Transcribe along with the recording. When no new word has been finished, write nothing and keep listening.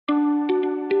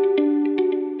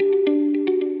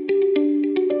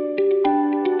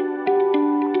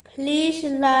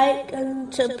like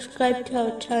and subscribe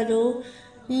to our channel.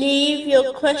 Leave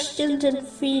your questions and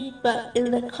feedback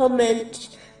in the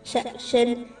comments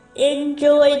section.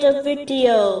 Enjoy the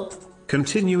video.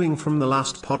 Continuing from the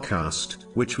last podcast,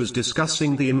 which was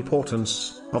discussing the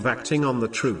importance of acting on the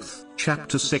truth,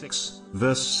 chapter 6,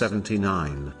 verse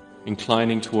 79.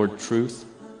 Inclining toward truth,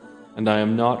 and I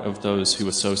am not of those who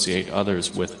associate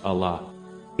others with Allah.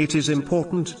 It is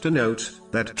important to note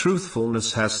that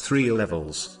truthfulness has three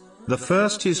levels. The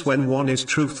first is when one is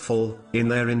truthful in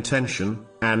their intention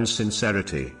and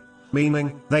sincerity,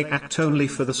 meaning they act only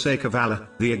for the sake of Allah,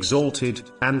 the Exalted,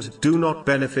 and do not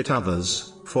benefit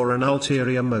others for an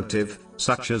ulterior motive,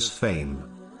 such as fame.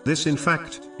 This in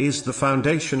fact is the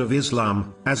foundation of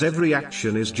Islam, as every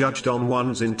action is judged on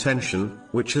one's intention,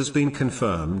 which has been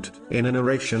confirmed in a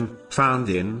narration found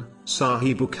in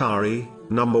Sahih Bukhari,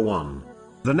 number 1.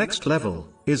 The next level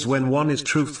is when one is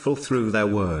truthful through their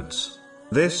words.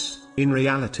 This, in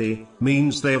reality,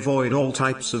 means they avoid all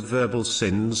types of verbal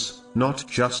sins, not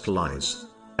just lies.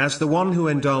 As the one who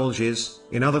indulges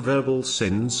in other verbal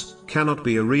sins cannot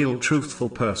be a real truthful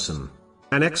person.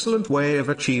 An excellent way of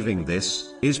achieving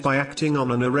this is by acting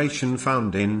on a narration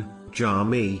found in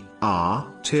Jami'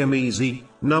 Tirmizi,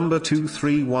 number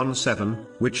 2317,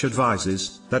 which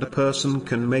advises that a person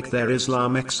can make their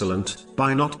Islam excellent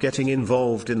by not getting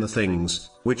involved in the things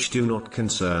which do not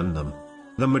concern them.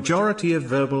 The majority of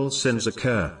verbal sins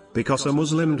occur because a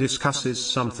Muslim discusses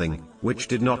something which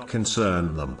did not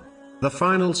concern them. The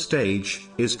final stage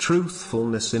is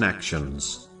truthfulness in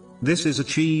actions. This is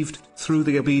achieved through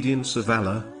the obedience of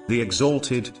Allah, the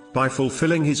Exalted, by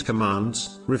fulfilling His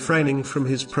commands, refraining from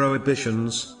His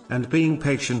prohibitions, and being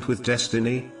patient with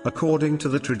destiny, according to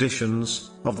the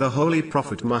traditions of the Holy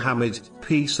Prophet Muhammad,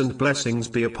 peace and blessings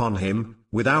be upon him,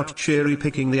 without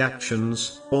cherry-picking the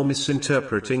actions, or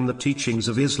misinterpreting the teachings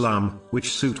of Islam,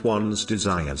 which suit one's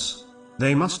desires.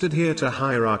 They must adhere to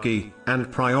hierarchy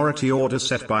and priority order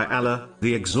set by Allah,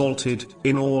 the Exalted,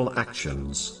 in all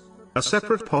actions. A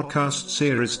separate podcast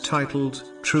series titled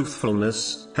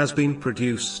Truthfulness has been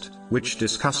produced, which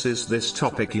discusses this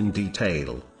topic in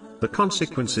detail. The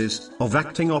consequences of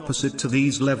acting opposite to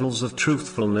these levels of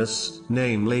truthfulness,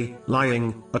 namely,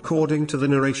 lying, according to the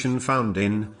narration found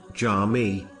in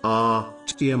Jami'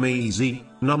 Tirmizi,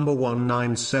 number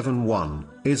 1971,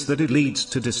 is that it leads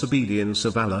to disobedience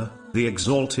of Allah, the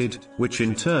Exalted, which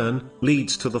in turn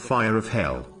leads to the fire of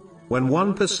hell. When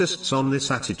one persists on this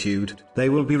attitude, they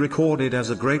will be recorded as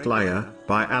a great liar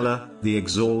by Allah, the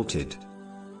Exalted.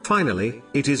 Finally,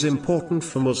 it is important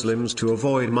for Muslims to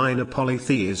avoid minor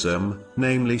polytheism,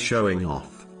 namely showing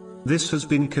off. This has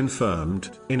been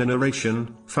confirmed in a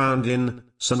narration found in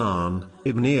Sunan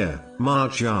Ibn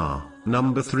Majah,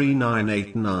 number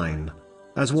 3989.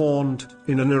 As warned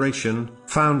in a narration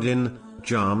found in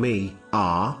Jami'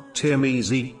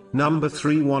 Tirmizi, number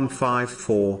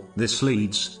 3154, this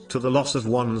leads to the loss of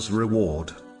one's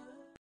reward.